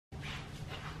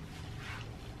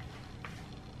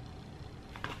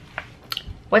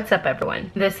What's up,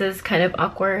 everyone? This is kind of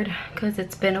awkward because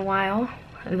it's been a while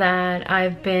that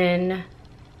I've been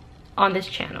on this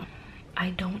channel.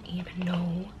 I don't even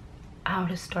know how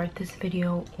to start this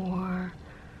video or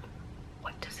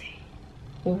what to say.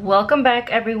 Welcome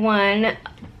back, everyone.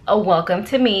 Welcome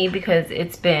to me, because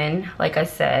it's been, like I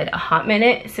said, a hot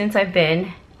minute since I've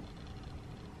been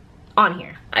on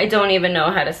here. I don't even know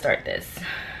how to start this.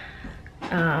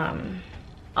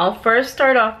 I'll first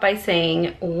start off by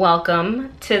saying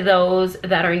welcome to those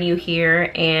that are new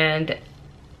here and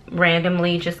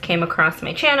randomly just came across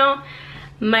my channel.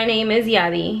 My name is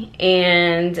Yadi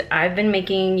and I've been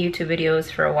making YouTube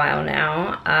videos for a while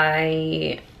now.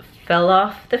 I fell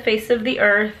off the face of the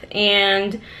earth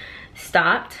and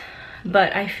stopped,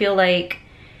 but I feel like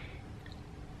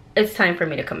it's time for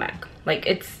me to come back. Like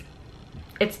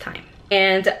it's time.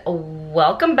 And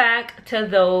welcome back to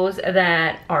those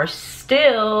that are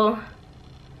still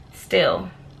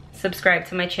subscribed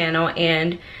to my channel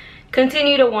and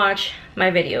continue to watch my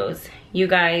videos. You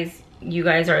guys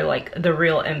are like the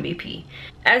real MVP.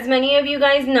 As many of you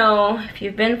guys know, if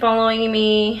you've been following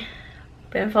me,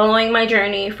 been following my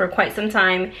journey for quite some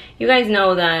time, you guys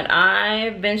know that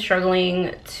I've been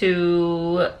struggling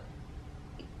to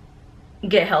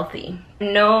get healthy.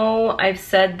 No, I've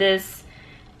said this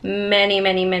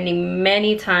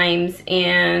many times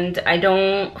and I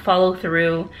don't follow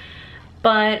through,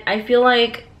 but I feel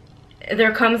like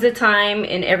there comes a time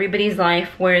in everybody's life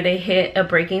where they hit a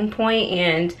breaking point,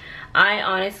 and I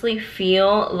honestly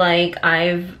feel like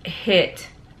I've hit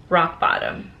rock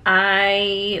bottom.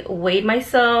 I weighed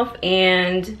myself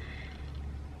and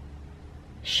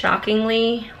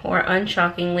shockingly or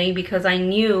unshockingly, because I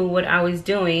knew what I was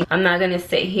doing, I'm not gonna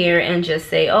sit here and just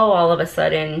say, oh, all of a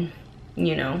sudden,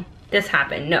 you know, this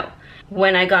happened. No.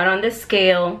 When I got on the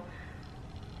scale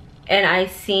and I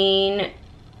seen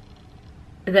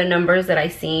the numbers that I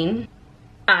seen,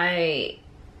 I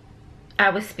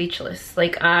was speechless.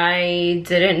 Like, I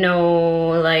didn't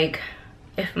know, like,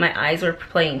 if my eyes were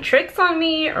playing tricks on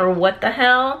me or what the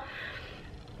hell,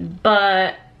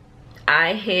 but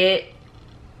I hit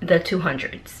the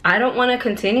 200s. I don't want to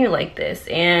continue like this,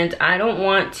 and I don't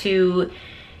want to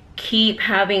keep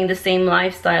having the same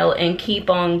lifestyle and keep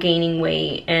on gaining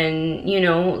weight and, you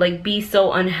know, like, be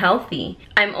so unhealthy.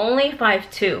 I'm only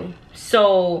 5'2",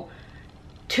 so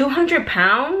 200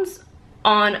 pounds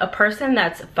on a person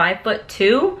that's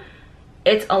 5'2",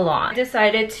 it's a lot. I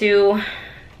decided to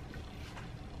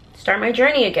start my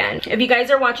journey again. If you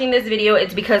guys are watching this video,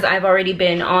 it's because I've already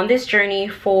been on this journey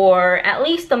for at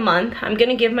least a month. I'm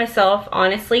gonna give myself,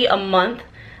 honestly, a month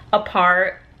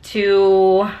apart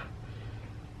to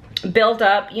build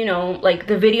up, you know, like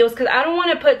the videos, because I don't want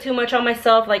to put too much on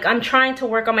myself. Like, I'm trying to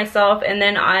work on myself, and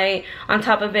then on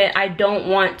top of it, I don't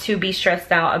want to be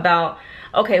stressed out about,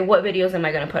 okay, what videos am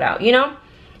I going to put out, you know?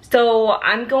 So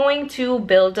I'm going to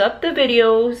build up the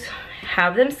videos,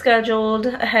 have them scheduled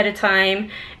ahead of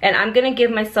time, and I'm going to give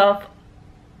myself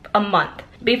a month.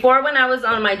 Before, when I was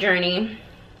on my journey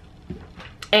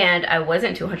and I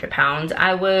wasn't 200 pounds,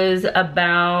 I was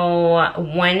about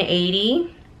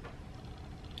 180,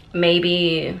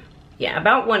 maybe, yeah,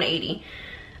 about 180,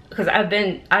 because I've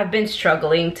been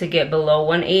struggling to get below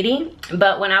 180.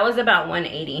 But when I was about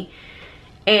 180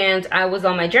 and I was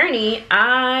on my journey,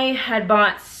 I had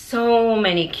bought so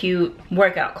many cute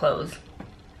workout clothes,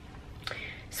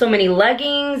 so many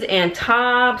leggings and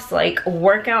tops, like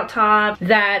workout tops,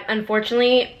 that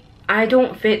unfortunately I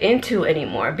don't fit into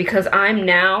anymore because I'm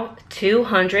now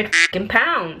 200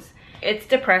 pounds. It's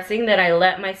depressing that I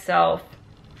let myself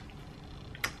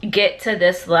get to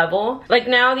this level. Like,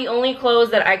 now the only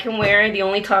clothes that I can wear, the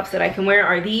only tops that I can wear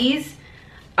are these,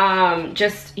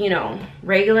 just, you know,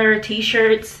 regular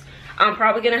t-shirts. I'm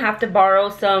probably gonna have to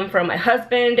borrow some from my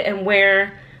husband and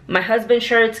wear my husband's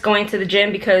shirts going to the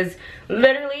gym, because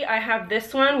literally I have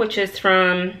this one, which is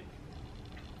from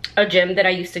a gym that I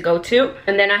used to go to,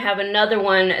 and then I have another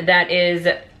one that is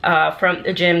from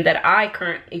the gym that I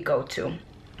currently go to.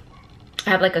 I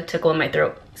have like a tickle in my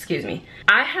throat, excuse me.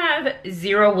 I have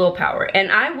zero willpower,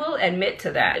 and I will admit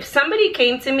to that. If somebody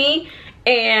came to me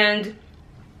and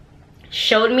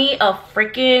showed me a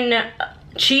freaking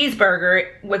cheeseburger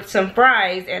with some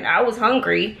fries and I was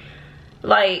hungry,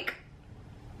 like,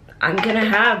 I'm gonna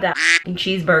have that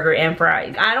cheeseburger and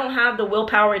fries. I don't have the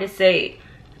willpower to say,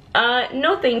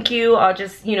 no thank you, I'll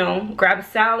just, you know, grab a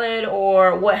salad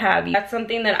or what have you. That's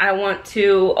something that I want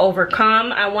to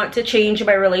overcome. I want to change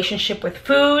my relationship with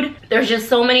food. There's just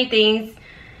so many things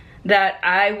that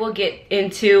I will get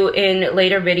into in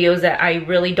later videos that I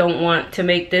really don't want to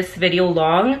make this video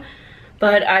long.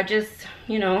 But I just,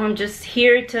 you know, I'm just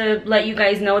here to let you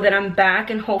guys know that I'm back,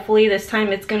 and hopefully this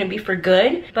time it's gonna be for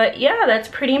good. But yeah, that's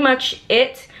pretty much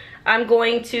it. I'm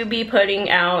going to be putting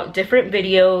out different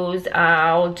videos.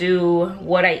 I'll do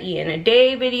what I eat in a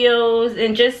day videos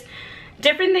and just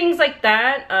different things like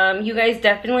that. You guys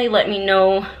definitely let me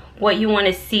know what you want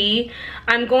to see.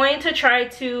 I'm going to try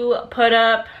to put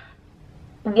up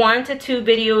 1 to 2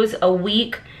 videos a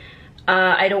week.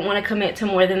 I don't want to commit to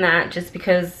more than that just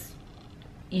because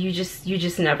you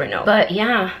just never know. But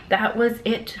yeah, that was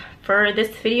it for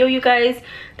this video, you guys.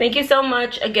 Thank you so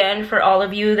much again for all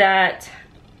of you that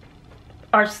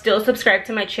are still subscribed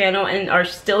to my channel and are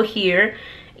still here.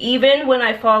 Even when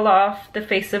I fall off the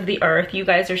face of the earth, you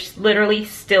guys are literally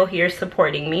still here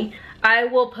supporting me. I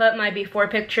will put my before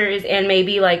pictures and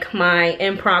maybe like my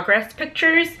in progress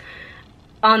pictures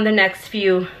on the next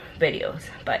few videos.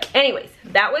 But anyways,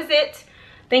 that was it.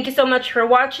 Thank you so much for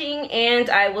watching, and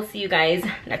I will see you guys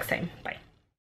next time. Bye.